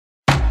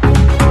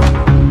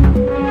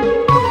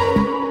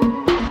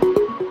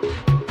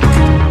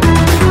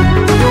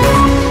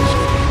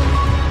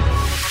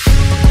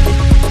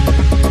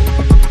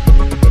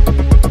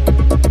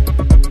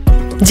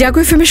জাগো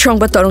এফএমের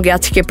সংবাদ তরঙ্গে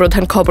আজকে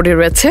প্রধান খবরে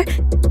রয়েছে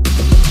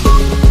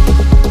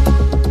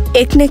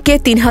একনেকে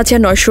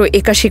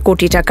 ৩,৯৮১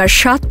 কোটি টাকার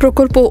 ৭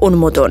 প্রকল্প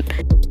অনুমোদন।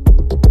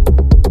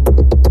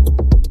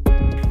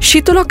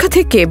 শীতলক্ষ্যা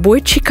থেকে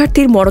বুয়েট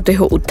শিক্ষার্থীর মরদেহ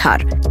উদ্ধার।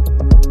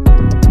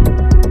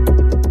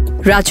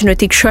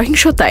 রাজনৈতিক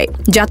সহিংসতায়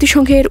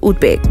জাতিসংঘের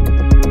উদ্বেগ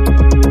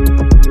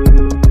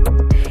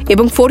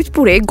এবং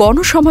ফরিদপুরে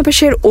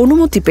গণসমাবেশের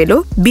অনুমতি পেল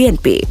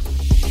বিএনপি।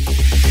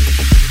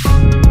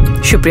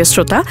 সুপ্রিয়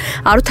শ্রোতা,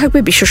 আরও থাকবে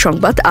বিশ্ব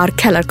সংবাদ আর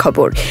খেলার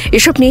খবর।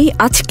 এসব নিয়েই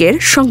আজকের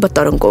সংবাদ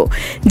তরঙ্গ।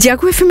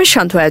 জাগো এফএমের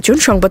শান্ত আয়োজন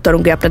সংবাদ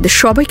তরঙ্গে আপনাদের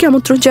সবাইকে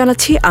আমন্ত্রণ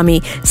জানাচ্ছি। আমি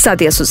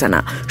সাদিয়া সুজানা।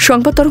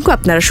 সংবাদ তরঙ্গ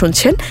আপনারা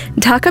শুনছেন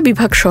ঢাকা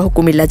বিভাগ সহ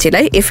কুমিল্লা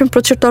জেলায় এফএম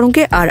প্রচার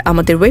তরঙ্গে আর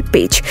আমাদের ওয়েব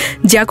পেজ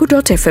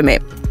jago.fm এ।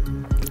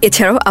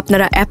 এছাড়াও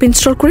আপনারা অ্যাপ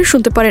ইনস্টল করে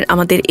শুনতে পারেন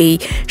আমাদের এই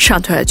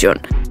শান্ত আয়োজন।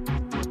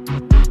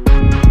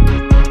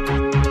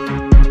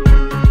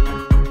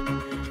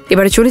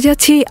 এবারে চলে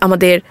যাচ্ছি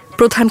আমাদের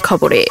প্রধান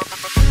খবরে।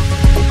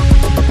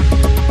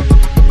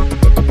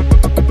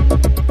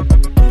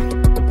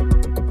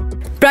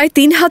 প্রায়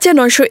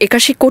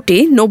 ৩,৯৮১ কোটি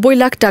 ৯০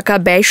 লাখ টাকা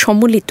ব্যয়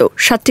সম্মিলিত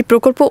 ৭টি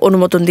প্রকল্প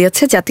অনুমোদন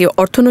দিয়েছে জাতীয়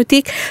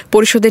অর্থনৈতিক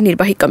পরিষদের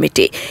নির্বাহী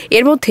কমিটি।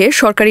 এর মধ্যে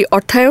সরকারি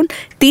অর্থায়ন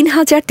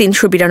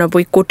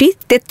 ৩,৩৯২ কোটি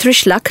 ৩৩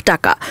 লাখ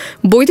টাকা,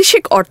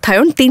 বৈদেশিক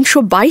অর্থায়ন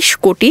 ৩২২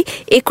 কোটি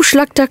 ২১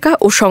 লাখ টাকা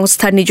ও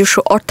সংস্থার নিজস্ব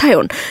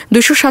অর্থায়ন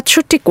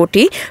 ২৬৭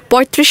 কোটি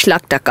 ৩৫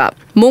 লাখ টাকা।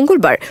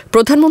 মঙ্গলবার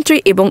প্রধানমন্ত্রী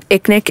এবং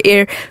একনেক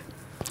এর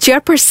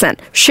চেয়ারপারসন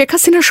শেখ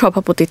হাসিনার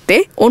সভাপতিত্বে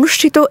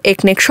অনুষ্ঠিত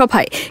একনেক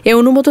সভায় এ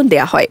অনুমোদন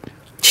দেয়া হয়।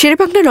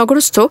 শেরেবাংলা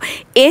নগরস্থ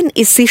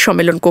এনইসি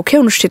সম্মেলন কক্ষে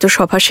অনুষ্ঠিত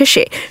সভা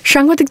শেষে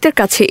সাংবাদিকদের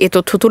কাছে এ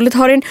তথ্য তুলে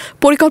ধরেন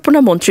পরিকল্পনা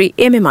মন্ত্রী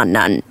এম এ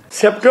মান্নান।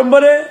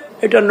 সেপ্টেম্বরে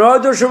এটা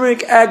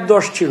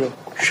 ৯.১১ ছিল।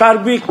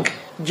 সার্বিক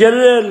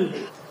general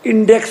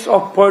index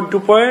of point two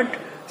point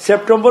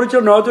সেপ্টেম্বরে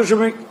ছিল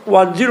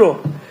 ৯.10।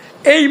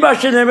 এই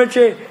মাসে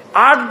নেমেছে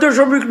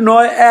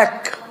 ৮.৯১।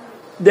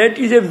 That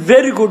is a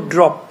very good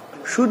drop.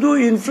 শুধু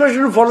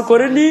ইনফ্লেশন ফল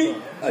করেনি,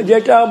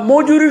 যেটা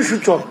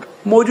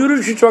মজুরি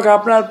সূচক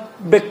আপনার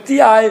ব্যক্তি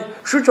আয়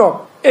সূচক,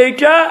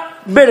 এইটা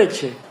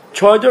বেড়েছে।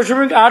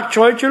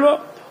 ৬.৮৬ ছিল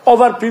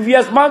ওভার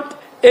প্রিভিয়াস মান্থ।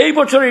 এই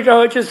বছর এটা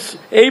হয়েছে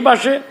এই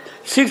মাসে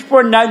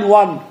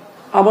 6.91।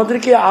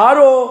 আমাদেরকে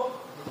আরো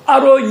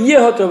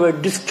হতে হবে,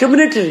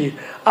 ডিসক্রিমিনেটরি,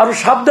 আরো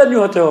সাবধানী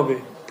হতে হবে।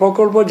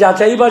 প্রকল্প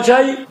যাচাই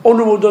বাছাই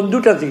অনুমোদন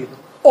দুটাতেই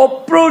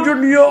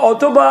অপ্রয়োজনীয়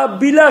অথবা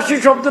বিলাসী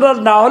শব্দটা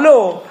না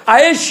হলেও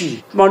আয়েসি।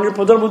 মাননীয়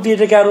প্রধানমন্ত্রী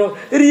এটাকে আরো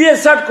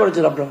রিএসার্ট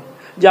করেছেন আপনারা,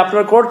 যে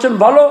আপনারা করছেন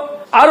ভালো,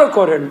 আরো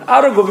করেন,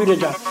 আরো গভীরে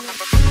যান।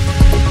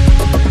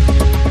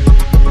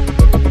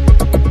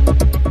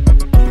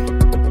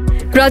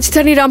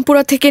 রাজধানী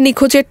রামপুরা থেকে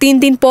নিখোঁজের ৩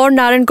 দিন পর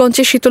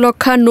নারায়ণগঞ্জের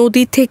শীতলক্ষ্যা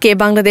নদী থেকে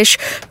বাংলাদেশ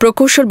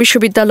প্রকৌশল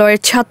বিশ্ববিদ্যালয়ের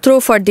ছাত্র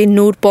ফারদিন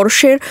নূর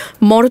পরশের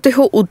মরদেহ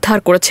উদ্ধার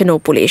করেছে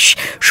নৌপুলিশ।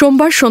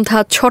 সোমবার সন্ধ্যা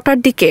 ৬টার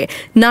দিকে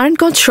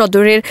নারায়ণগঞ্জ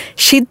সদরের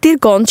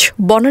সিদ্দিরগঞ্জ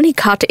বনানী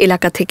ঘাট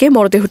এলাকা থেকে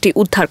মরদেহটি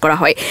উদ্ধার করা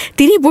হয়।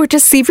 তিনি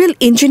বুয়েটের সিভিল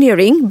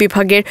ইঞ্জিনিয়ারিং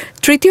বিভাগের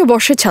 ৩য়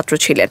বর্ষের ছাত্র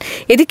ছিলেন।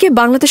 এদিকে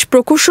বাংলাদেশ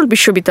প্রকৌশল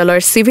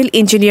বিশ্ববিদ্যালয়ের সিভিল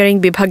ইঞ্জিনিয়ারিং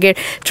বিভাগের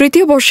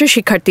 ৩য় বর্ষের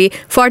শিক্ষার্থী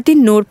ফারদিন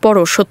নূর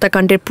পরশ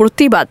হত্যাকাণ্ডের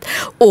প্রতিবাদ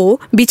ও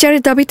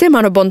বিচারের দাবিতে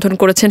মানববন্ধন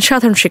করেছেন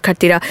সাধারণ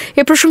শিক্ষার্থীরা।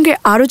 এ প্রসঙ্গে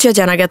আরো যা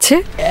জানা গেছে,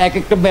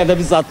 একটা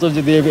মেধাবী ছাত্র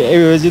যদি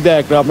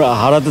আমরা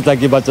হারাতে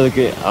থাকি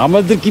বাচ্চাদেরকে,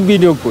 আমাদের কি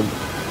বিনিয়োগ করি?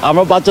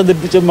 আমরা বাচ্চাদের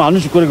পিছনে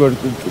মানুষ করে গড়ে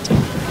তুলতে চাই।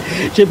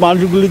 সেই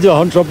মানুষগুলি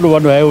যখন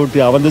স্বপ্নবান হয়ে ওঠে,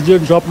 আমাদের যে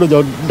স্বপ্ন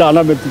যখন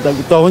ডানা মেরতে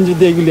থাকে, তখন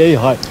যদি এগুলি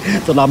হয়,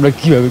 তাহলে আমরা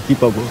কীভাবে কী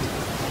পাবো?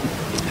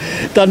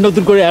 তার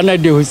নতুন করে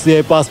এনআইডি হয়েছে,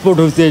 পাসপোর্ট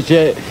হয়েছে, সে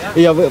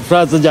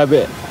ফ্রান্সে যাবে,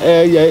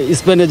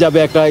 স্পেনে যাবে,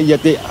 একটা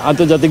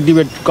আন্তর্জাতিক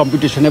ডিবেট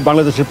কম্পিটিশনে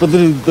বাংলাদেশের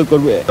প্রতিনিধিত্ব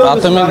করবে।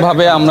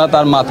 প্রাথমিকভাবে আমরা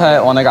তার মাথায়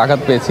অনেক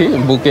আঘাত পেয়েছি,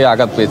 বুকে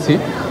আঘাত পেয়েছি।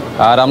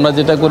 আর আমরা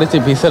যেটা করেছি,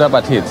 ভিসেরা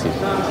পাঠিয়েছি।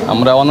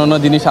 আমরা অন্যান্য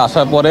জিনিস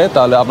আসার পরে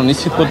তাহলে আমরা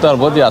নিশ্চিত করতে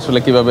পারবো যে আসলে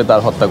কিভাবে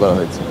তার হত্যা করা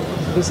হয়েছে।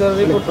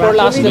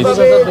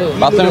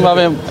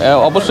 প্রাথমিকভাবে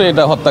অবশ্যই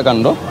এটা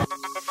হত্যাকাণ্ড।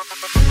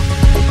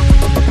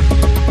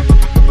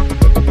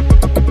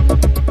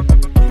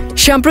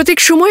 সাম্প্রতিক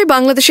সময়ে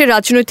বাংলাদেশের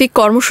রাজনৈতিক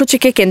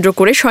কর্মসূচিকে কেন্দ্র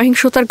করে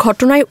সহিংসতার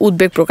ঘটনায়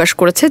উদ্বেগ প্রকাশ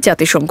করেছে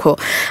জাতিসংঘ।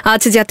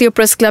 আজ জাতীয়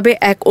প্রেস ক্লাবে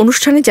এক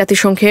অনুষ্ঠানে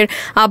জাতিসংঘের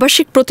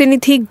আবাসিক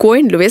প্রতিনিধি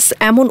গোয়েন লুইস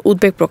এমন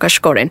উদ্বেগ প্রকাশ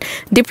করেন।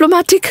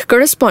 Diplomatic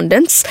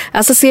correspondents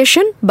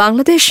association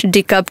Bangladesh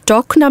DCAB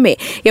talk নামে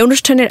এ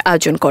অনুষ্ঠানের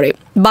আয়োজন করে।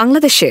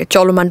 বাংলাদেশে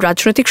চলমান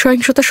রাজনৈতিক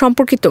সহিংসতা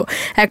সম্পর্কিত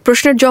এক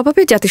প্রশ্নের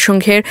জবাবে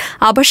জাতিসংঘের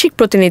আবাসিক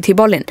প্রতিনিধি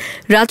বলেন,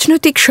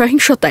 রাজনৈতিক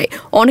সহিংসতায়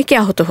অনেকে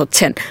আহত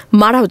হচ্ছেন,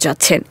 মারাও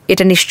যাচ্ছেন।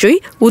 এটা নিশ্চয়ই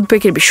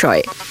উদ্বেগের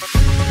বিষয়।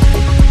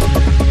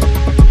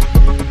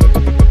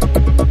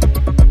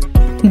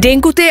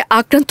 ডেঙ্গুতে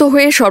আক্রান্ত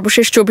হয়ে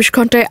সর্বশেষ 24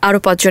 ঘণ্টায় আরও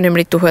 5 জনের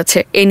মৃত্যু হয়েছে।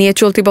 এ নিয়ে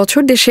চলতি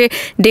বছর দেশে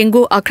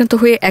ডেঙ্গু আক্রান্ত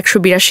হয়ে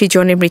 182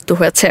 জনের মৃত্যু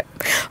হয়েছে।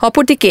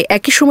 অপরদিকে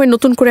একই সময়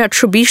নতুন করে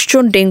 820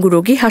 জন ডেঙ্গু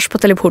রোগী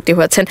হাসপাতালে ভর্তি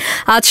হয়েছেন।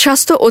 আজ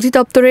স্বাস্থ্য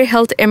অধিদপ্তরের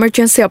হেলথ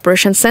এমার্জেন্সি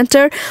অপারেশন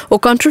সেন্টার ও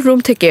কন্ট্রোল রুম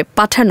থেকে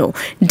পাঠানো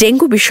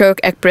ডেঙ্গু বিষয়ক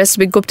এক প্রেস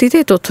বিজ্ঞপ্তিতে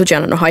তথ্য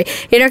জানানো হয়।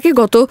 এর আগে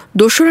গত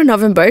 2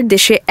 নভেম্বর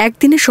দেশে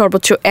একদিনে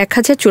সর্বোচ্চ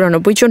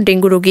 1094 জন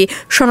ডেঙ্গু রোগী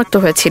শনাক্ত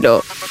হয়েছিল।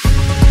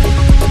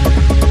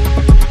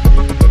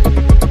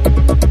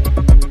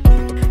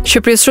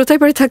 সুপ্রিয় শ্রোতা,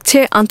 এবারে থাকছে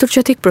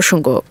আন্তর্জাতিক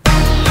প্রসঙ্গ।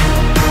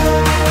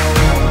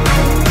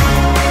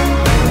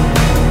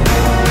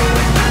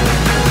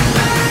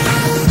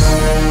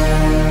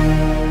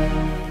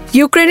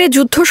 ইউক্রেনে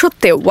যুদ্ধ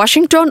সত্ত্বেও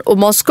ওয়াশিংটন ও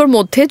মস্কোর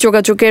মধ্যে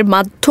যোগাযোগের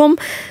মাধ্যম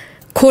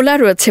খোলা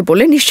রয়েছে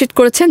বলে নিশ্চিত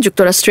করেছেন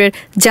যুক্তরাষ্ট্রের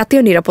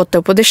জাতীয় নিরাপত্তা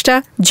উপদেষ্টা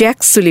জ্যাক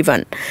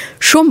সুলিভান।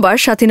 সোমবার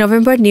 7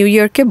 নভেম্বর নিউ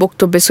ইয়র্কে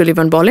বক্তব্যে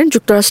সুলিভান বলেন,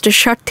 যুক্তরাষ্ট্রের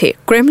স্বার্থে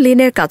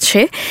ক্রেমলিনের কাছে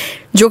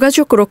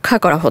যোগাযোগ রক্ষা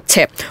করা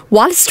হচ্ছে।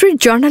 ওয়াল স্ট্রিট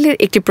জার্নালের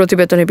একটি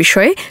প্রতিবেদনের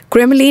বিষয়ে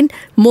ক্রেমলিন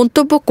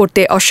মন্তব্য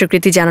করতে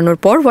অস্বীকৃতি জানানোর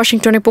পর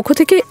ওয়াশিংটনের পক্ষ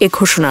থেকে এ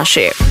ঘোষণা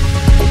আসে।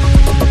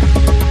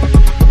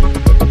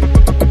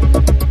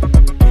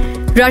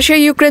 রাশিয়া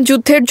ইউক্রেন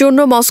যুদ্ধের জন্য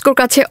মস্কোর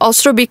কাছে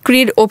অস্ত্র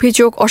বিক্রির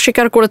অভিযোগ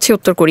অস্বীকার করেছে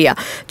উত্তর কোরিয়া।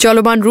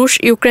 চলমান রুশ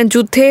ইউক্রেন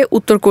যুদ্ধে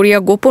উত্তর কোরিয়া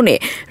গোপনে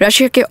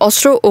রাশিয়াকে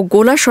অস্ত্র ও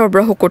গোলা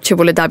সরবরাহ করছে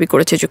বলে দাবি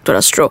করেছে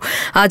যুক্তরাষ্ট্র।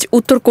 আজ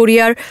উত্তর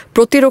কোরিয়ার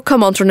প্রতিরক্ষা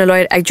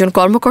মন্ত্রণালয়ের একজন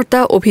কর্মকর্তা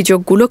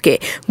অভিযোগগুলোকে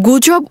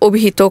গুজব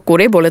অভিহিত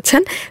করে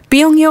বলেছেন,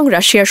 পিয়ংইয়ং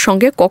রাশিয়ার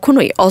সঙ্গে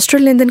কখনোই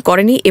অস্ত্রের লেনদেন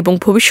করেনি এবং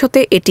ভবিষ্যতে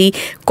এটি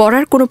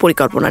করার কোনো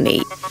পরিকল্পনা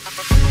নেই।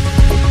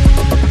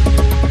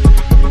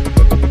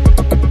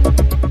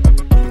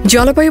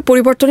 জলবায়ু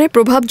পরিবর্তনের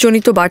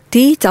প্রভাবজনিত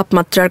বাড়তি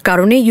তাপমাত্রার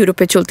কারণে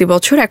ইউরোপে চলতি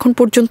বছর এখন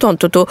পর্যন্ত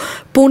অন্তত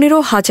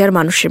 15,000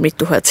 মানুষের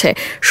মৃত্যু হয়েছে।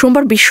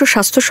 সোমবার বিশ্ব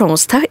স্বাস্থ্য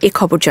সংস্থা এ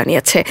খবর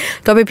জানিয়েছে।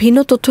 তবে ভিন্ন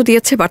তথ্য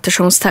দিয়েছে বার্তা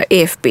সংস্থা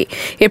এএফপি।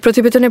 এর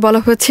প্রতিবেদনে বলা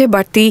হয়েছে,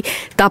 বাড়তি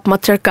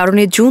তাপমাত্রার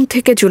কারণে জুন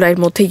থেকে জুলাইয়ের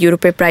মধ্যে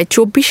ইউরোপে প্রায়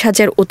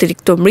 24,000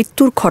 অতিরিক্ত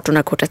মৃত্যুর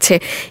ঘটনা ঘটেছে।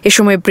 এ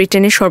সময়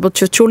ব্রিটেনে সর্বোচ্চ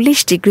 40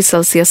 ডিগ্রি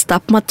সেলসিয়াস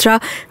তাপমাত্রা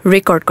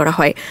রেকর্ড করা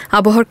হয়।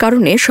 আবহাওয়ার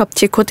কারণে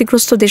সবচেয়ে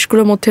ক্ষতিগ্রস্ত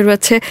দেশগুলোর মধ্যে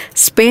রয়েছে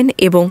স্পেন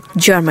এবং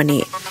জার্মানি।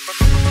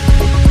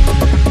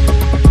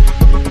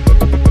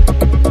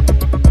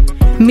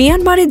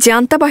 মিয়ানমারে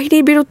জান্তা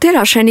বাহিনীর বিরুদ্ধে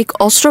রাসায়নিক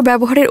অস্ত্র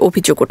ব্যবহারের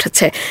অভিযোগ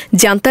উঠেছে।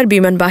 জান্তার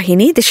বিমান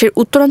বাহিনী দেশের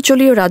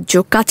উত্তরাঞ্চলীয় রাজ্য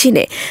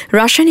কাচিনে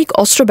রাসায়নিক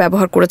অস্ত্র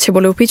ব্যবহার করেছে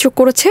বলে অভিযোগ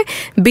করেছে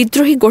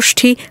বিদ্রোহী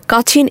গোষ্ঠী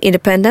Kachin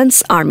independence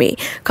army.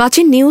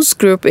 Kachin news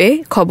গ্রুপে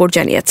খবর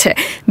জানিয়েছে,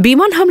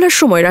 বিমান হামলার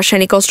সময়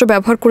রাসায়নিক অস্ত্র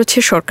ব্যবহার করেছে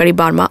সরকারি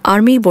বার্মা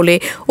আর্মি বলে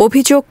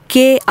অভিযোগ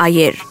কেআই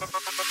এর।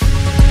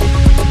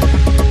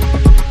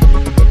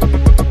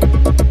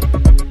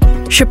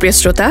 সুপ্রিয়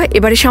শ্রোতা,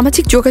 এবারে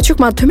সামাজিক যোগাযোগ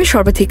মাধ্যমে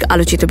সর্বাধিক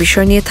আলোচিত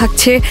বিষয় নিয়ে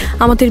থাকছে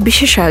আমাদের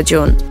বিশেষ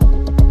আয়োজন।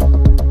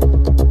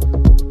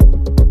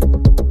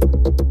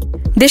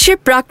 দেশে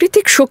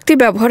প্রাকৃতিক শক্তি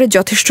ব্যবহারের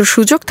যথেষ্ট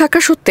সুযোগ থাকা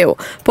সত্ত্বেও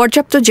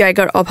পর্যাপ্ত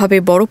জায়গার অভাবে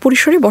বড়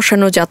পরিসরে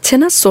বসানো যাচ্ছে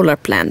না সোলার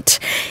প্ল্যান্ট।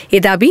 এ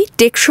দাবি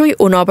টেকসই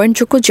ও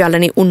নবায়নযোগ্য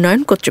জ্বালানি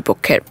উন্নয়ন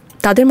কর্তৃপক্ষের।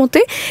 তাদের মতে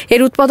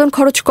এর উৎপাদন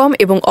খরচ কম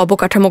এবং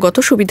অবকাঠামোগত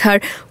সুবিধার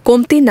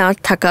কমতি না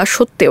থাকা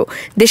সত্ত্বেও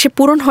দেশে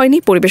পূরণ হয়নি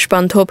পরিবেশ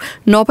বান্ধব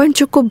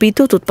নবায়নযোগ্য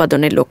বিদ্যুৎ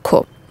উৎপাদনের লক্ষ্য।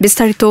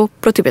 বিস্তারিত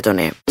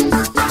প্রতিবেদনে।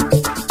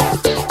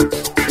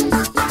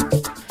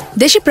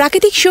 দেশে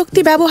প্রাকৃতিক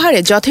শক্তি ব্যবহারে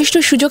যথেষ্ট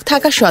সুযোগ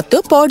থাকা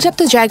সত্ত্বেও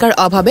পর্যাপ্ত জায়গার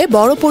অভাবে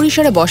বড়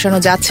পরিসরে বসানো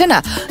যাচ্ছে না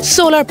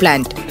সোলার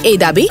প্ল্যান্ট। এই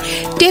দাবি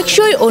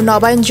টেকসই ও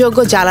নবায়নযোগ্য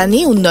জ্বালানি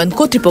উন্নয়ন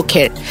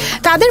কর্তৃপক্ষের।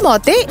 তাদের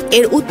মতে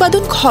এর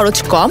উৎপাদন খরচ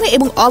কম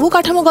এবং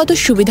অবকাঠামোগত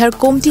সুবিধার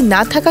কমতি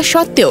না থাকা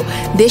সত্ত্বেও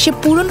দেশে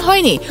পূরণ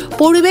হয়নি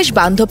পরিবেশ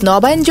বান্ধব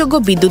নবায়নযোগ্য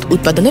বিদ্যুৎ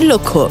উৎপাদনের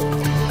লক্ষ্য।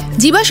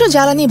 জীবাশ্ম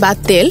জ্বালানি বা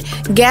তেল,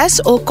 গ্যাস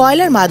ও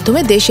কয়লার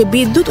মাধ্যমে দেশে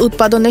বিদ্যুৎ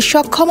উৎপাদনের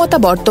সক্ষমতা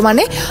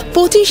বর্তমানে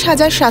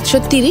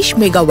 25,730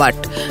 মেগাওয়াট।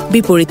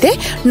 বিপরীতে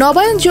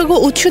নবায়নযোগ্য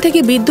উৎস থেকে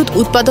বিদ্যুৎ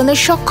উৎপাদনের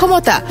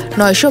সক্ষমতা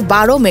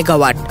 912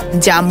 মেগাওয়াট,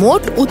 যা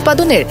মোট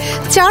উৎপাদনের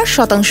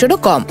 4%-রও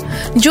কম।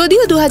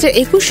 যদিও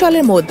 2021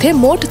 সালের মধ্যে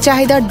মোট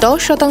চাহিদার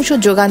 10%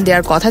 যোগান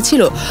দেওয়ার কথা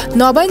ছিল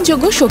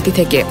নবায়নযোগ্য শক্তি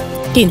থেকে,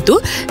 কিন্তু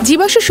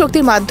জীবাশ্ম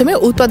শক্তির মাধ্যমে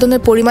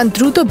উৎপাদনের পরিমাণ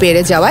দ্রুত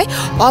বেড়ে যাওয়ায়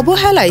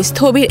অবহেলায়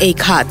স্থবির এই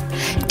খাত।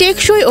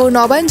 টেকসই ও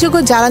নবায়নযোগ্য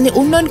জ্বালানি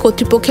উন্নয়ন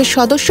কর্তৃপক্ষের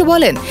সদস্য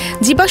বলেন,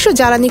 জীবাশ্ম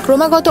জ্বালানি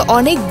ক্রমাগত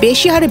অনেক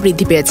বেশি হারে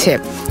বৃদ্ধি পেয়েছে।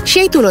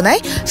 সেই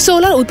তুলনায়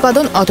সোলার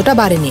উৎপাদন অতটা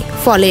বাড়েনি,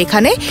 ফলে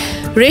এখানে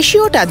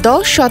রেশিওটা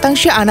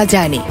 10% আনা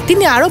যায়নি।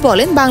 তিনি আরও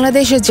বলেন,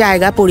 বাংলাদেশের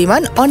জায়গা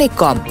পরিমাণ অনেক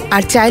কম,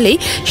 আর চাইলেই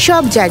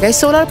সব জায়গায়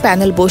সোলার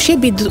প্যানেল বসে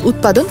বিদ্যুৎ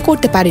উৎপাদন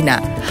করতে পারি না।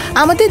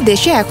 আমাদের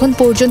দেশে এখন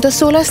পর্যন্ত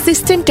সোলার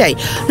সিস্টেমটাই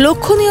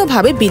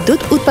লক্ষণীয়ভাবে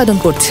বিদ্যুৎ উৎপাদন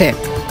করছে।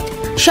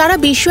 সারা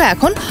বিশ্ব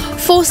এখন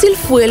ফসিল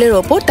ফুয়েলের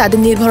ওপর তাদের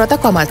নির্ভরতা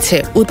কমাচ্ছে।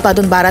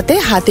 উৎপাদন বাড়াতে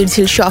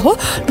হাতিরঝিল সহ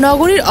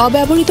নগরীর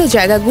অব্যবহৃত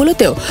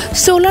জায়গাগুলোতেও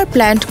সোলার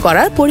প্ল্যান্ট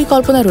করার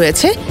পরিকল্পনা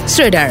রয়েছে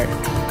শ্রেডার।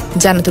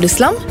 জান্নাতুল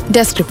ইসলাম,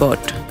 ডেস্ক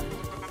রিপোর্ট।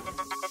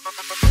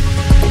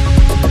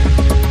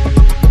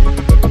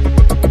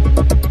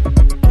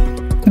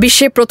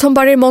 বিশ্বে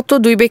প্রথমবারের মতো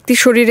 2 ব্যক্তির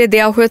শরীরে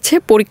দেওয়া হয়েছে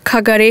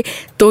পরীক্ষাগারে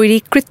তৈরি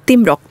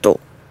কৃত্রিম রক্ত।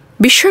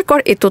 বিস্ময়কর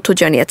এ তথ্য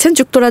জানিয়েছেন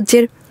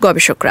যুক্তরাজ্যের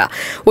গবেষকরা।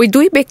 ওই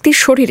 2 ব্যক্তির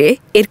শরীরে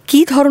এর কী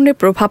ধরনের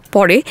প্রভাব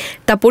পড়ে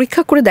তা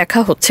পরীক্ষা করে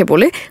দেখা হচ্ছে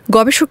বলে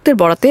গবেষকদের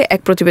বরাতে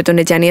এক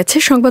প্রতিবেদনে জানিয়েছে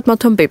সংবাদ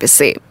মাধ্যম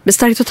বিবিসি।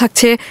 বিস্তারিত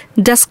থাকছে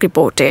ডেস্ক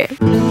রিপোর্টে।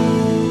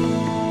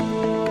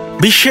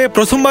 বিশ্বে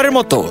প্রথমবারের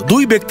মতো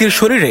 2 ব্যক্তির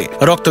শরীরে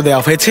রক্ত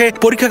দেওয়া হয়েছে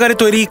পরীক্ষাগারে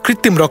তৈরি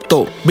কৃত্রিম রক্ত।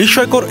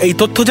 বিস্ময়কর এই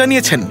তথ্য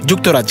জানিয়েছেন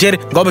যুক্তরাজ্যের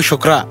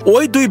গবেষকরা।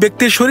 ওই 2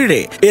 ব্যক্তির শরীরে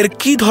এর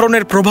কি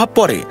ধরনের প্রভাব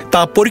পড়ে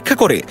তা পরীক্ষা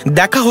করে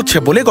দেখা হচ্ছে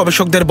বলে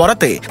গবেষকদের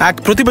বরাতে এক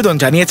প্রতিবেদন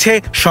জানিয়েছে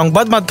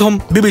সংবাদ মাধ্যম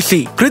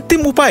বিবিসি।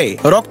 কৃত্রিম উপায়ে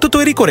রক্ত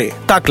তৈরি করে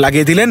তাক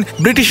লাগিয়ে দিলেন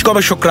ব্রিটিশ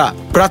গবেষকরা।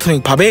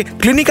 প্রাথমিকভাবে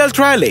ক্লিনিক্যাল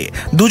ট্রায়ালে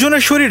 2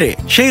 জনের শরীরে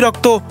সেই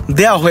রক্ত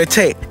দেওয়া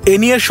হয়েছে। এ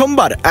নিয়ে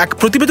সোমবার এক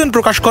প্রতিবেদন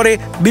প্রকাশ করে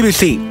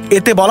বিবিসি।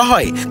 এতে বলা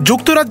হয়,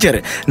 যুক্তরাজ্যের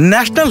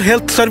national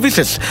health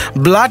services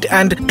blood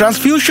and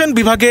transfusion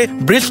বিভাগে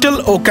ব্রিস্টল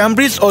ও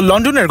ক্যামব্রিজ ও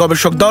লন্ডনের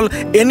গবেষক দল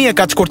এ নিয়ে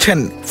কাজ করছেন।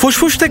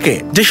 ফুসফুস থেকে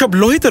যেসব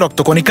লোহিত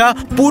রক্তকণিকা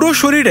পুরো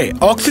শরীরে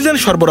অক্সিজেন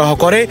সরবরাহ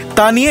করে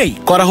তা নিয়েই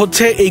করা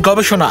হচ্ছে এই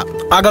গবেষণা।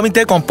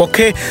 আগামীতে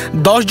কমপক্ষে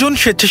 10 জন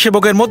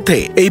স্বেচ্ছাসেবকের মধ্যে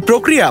এই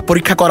প্রক্রিয়া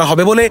পরীক্ষা করা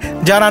হবে বলে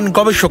জানান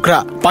গবেষকরা।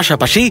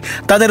 পাশাপাশি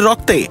তাদের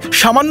রক্তে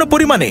সামান্য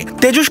পরিমাণে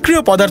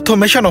তেজস্ক্রিয় পদার্থ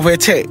মেশানো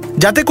হয়েছে,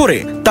 যাতে করে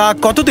তা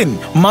কতদিন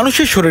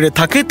মানুষের শরীরে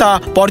থাকে তা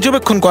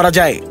পর্যবেক্ষণ করা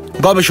যায়।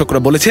 গবেষকরা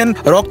বলেছেন,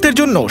 রক্তের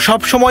জন্য সব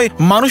সময়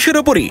মানুষের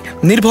উপরই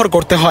নির্ভর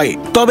করতে হয়।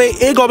 তবে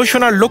এই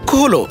গবেষণার লক্ষ্য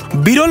হল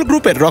বিরল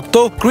গ্রুপের রক্ত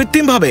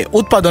কৃত্রিমভাবে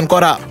উৎপাদন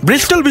করা।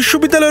 ব্রিস্টল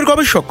বিশ্ববিদ্যালয়ের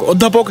গবেষক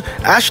অধ্যাপক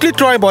অ্যাশলি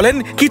ট্রয় বলেন,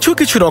 কিছু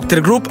কিছু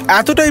রক্তের গ্রুপ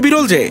এতটাই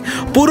বিরল যে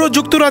পুরো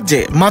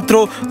যুক্তরাজ্যে মাত্র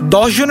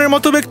 10 জনের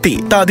মতো ব্যক্তি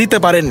তা দিতে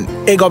পারেন।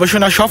 এই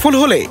গবেষণা সফল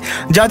হলে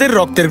যাদের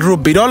রক্তের গ্রুপ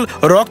বিরল,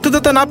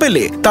 রক্তদাতা না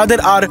পেলে তাদের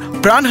আর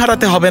প্রাণ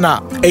হারাতে হবে না।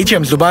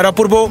 HM Zubair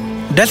Apurba,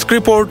 desk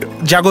report,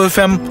 Jago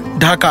FM,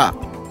 Dhaka.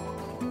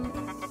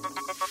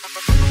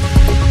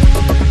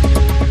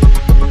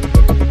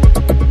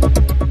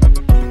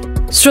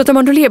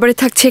 শ্রোতামণ্ডলী, এবারে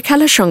থাকছে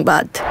খেলার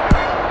সংবাদ।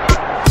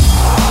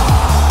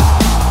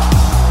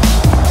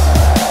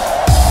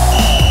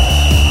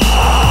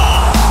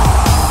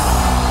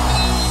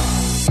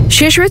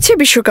 শেষ হয়েছে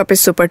বিশ্বকাপের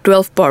সুপার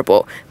 12 পর্ব।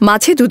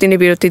 মাঝে 2 দিনের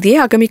বিরতি দিয়ে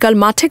আগামীকাল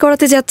মাঠে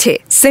গড়াতে যাচ্ছে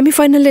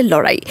সেমিফাইনালের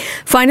লড়াই।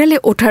 ফাইনালে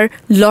ওঠার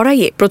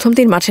লড়াইয়ে প্রথম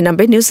দিন মাঠে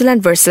নামবে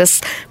নিউজিল্যান্ড ভার্সেস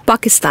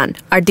পাকিস্তান,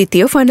 আর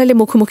দ্বিতীয় ফাইনালে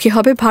মুখোমুখি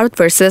হবে ভারত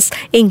ভার্সেস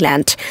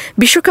ইংল্যান্ড।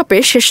 বিশ্বকাপে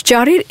শেষ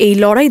 4-এর এই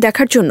লড়াই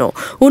দেখার জন্য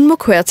উন্মুখ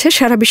হয়ে আছে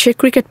সারা বিশ্বের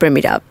ক্রিকেট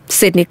প্রেমীরা।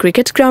 সিডনি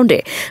ক্রিকেট গ্রাউন্ডে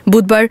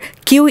বুধবার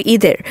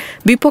কিউইদের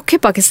বিপক্ষে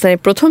পাকিস্তানের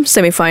প্রথম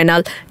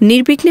সেমিফাইনাল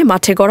নির্বিঘ্নে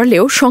মাঠে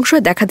গড়ালেও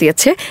সংশয় দেখা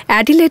দিয়েছে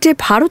অ্যাডিলেডে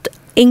ভারত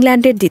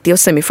ইংল্যান্ডের দ্বিতীয়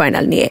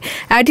সেমিফাইনাল নিয়ে।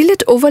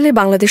 অ্যাডিলেড ওভালে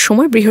বাংলাদেশ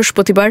সময়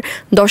বৃহস্পতিবার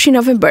 10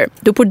 নভেম্বর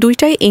দুপুর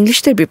 2টায়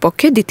ইংলিশদের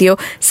বিপক্ষে দ্বিতীয়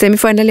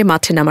সেমিফাইনালে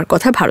মাঠে নামার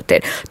কথা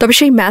ভারতের। তবে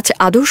সেই ম্যাচ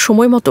আদৌ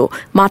সময় মতো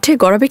মাঠে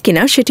গড়াবে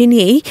কিনা সেটি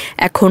নিয়েই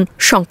এখন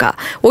শঙ্কা।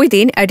 ওই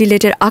দিন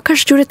অ্যাডিলেডের আকাশ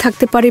জুড়ে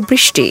থাকতে পারে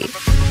বৃষ্টি।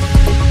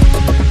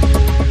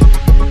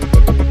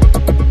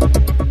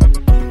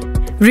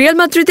 রিয়াল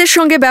মাদ্রিদের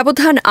সঙ্গে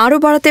ব্যবধান আরও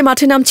বাড়াতে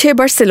মাঠে নামছে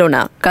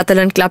বার্সেলোনা।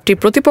 কাতালান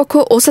ক্লাবটির প্রতিপক্ষ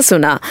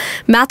ওসাসুনা।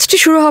 ম্যাচটি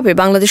শুরু হবে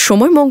বাংলাদেশ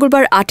সময়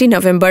মঙ্গলবার 8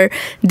 নভেম্বর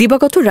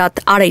দিবাগত রাত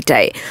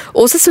 2:30টায়।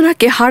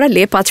 ওসাসুনাকে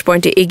হারালে 5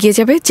 পয়েন্টে এগিয়ে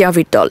যাবে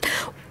জাভির দল।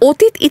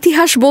 অতীত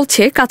ইতিহাস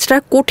বলছে কাজটা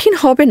কঠিন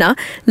হবে না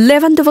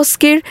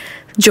লেভানডোভস্কির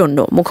জন্য।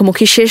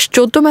 মুখোমুখি শেষ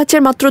 14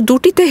 ম্যাচের মাত্র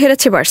 2টিতে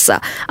হেরেছে বার্সা,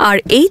 আর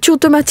এই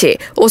 14 ম্যাচে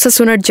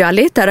ওসাসুনার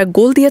জালে তারা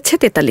গোল দিয়েছে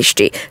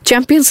 43টি।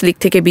 চ্যাম্পিয়ন্স লিগ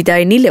থেকে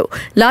বিদায় নিলেও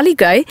লা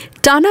লিগায়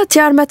টানা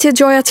 4 ম্যাচে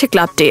জয় আছে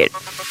ক্লাবটির।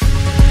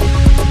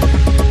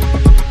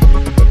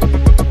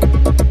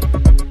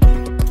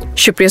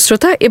 সুপ্রিয়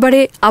শ্রোতা, এবারে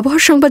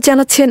আবহাওয়ার সংবাদ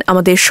জানাচ্ছেন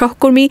আমাদের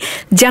সহকর্মী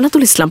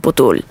জানাতুল ইসলাম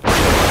পুতুল।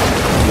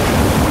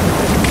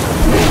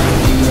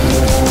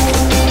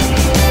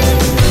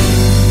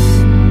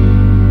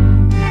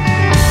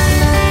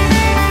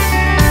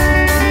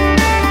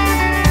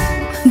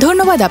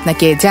 ধন্যবাদ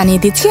আপনাকে।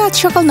 জানিয়ে দিচ্ছি আজ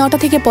সকাল 9টা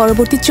থেকে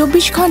পরবর্তী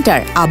 24 ঘন্টার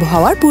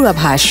আবহাওয়ার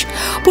পূর্বাভাস।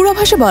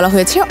 পূর্বাভাসে বলা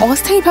হয়েছে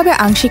অস্থায়ীভাবে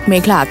আংশিক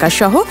মেঘলা আকাশ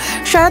সহ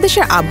সারা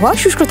দেশের আবহাওয়া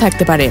শুষ্ক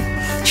থাকতে পারে।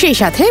 সেই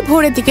সাথে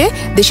ভোরের দিকে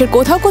দেশের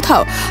কোথাও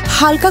কোথাও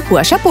হালকা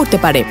কুয়াশা পড়তে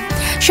পারে।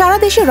 সারা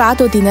দেশে রাত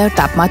ও দিনের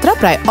তাপমাত্রা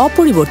প্রায়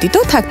অপরিবর্তিত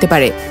থাকতে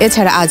পারে।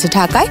 এছাড়া আজ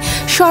ঢাকায়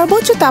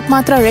সর্বোচ্চ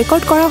তাপমাত্রা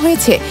রেকর্ড করা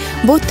হয়েছে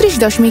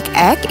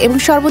 32.1 এবং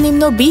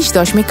সর্বনিম্ন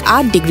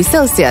 20.8 ডিগ্রি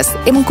সেলসিয়াস,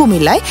 এবং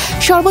কুমিল্লায়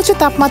সর্বোচ্চ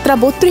তাপমাত্রা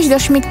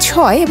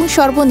 32.6 এবং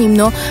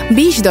সর্বনিম্ন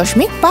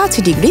 20.5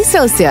 ডিগ্রি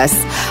সেলসিয়াস।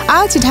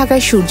 আজ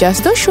ঢাকায়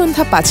সূর্যাস্ত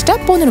সন্ধ্যা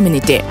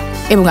 5:15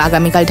 এবং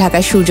আগামীকাল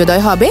ঢাকায়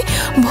সূর্যোদয় হবে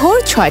ভোর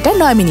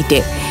 6:09।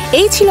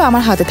 এই ছিল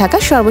আমার হাতে থাকা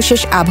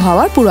সর্বশেষ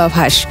আবহাওয়ার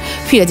পূর্বাভাস।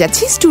 ফিরে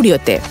যাচ্ছি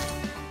স্টুডিওতে।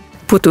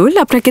 পুতুল,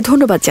 আপনাকে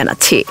ধন্যবাদ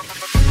জানাচ্ছি।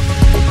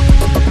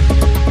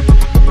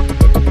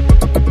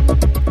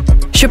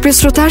 সুপ্রিয়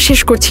শ্রোতা,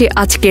 শেষ করছি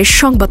আজকের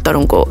সংবাদ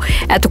তরঙ্গ।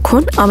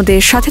 এতক্ষণ আমাদের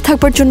সাথে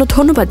থাকবার জন্য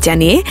ধন্যবাদ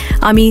জানিয়ে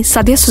আমি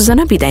সাদিয়া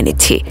সুজানা বিদায়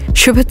নিচ্ছি।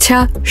 শুভেচ্ছা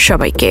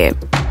সবাইকে।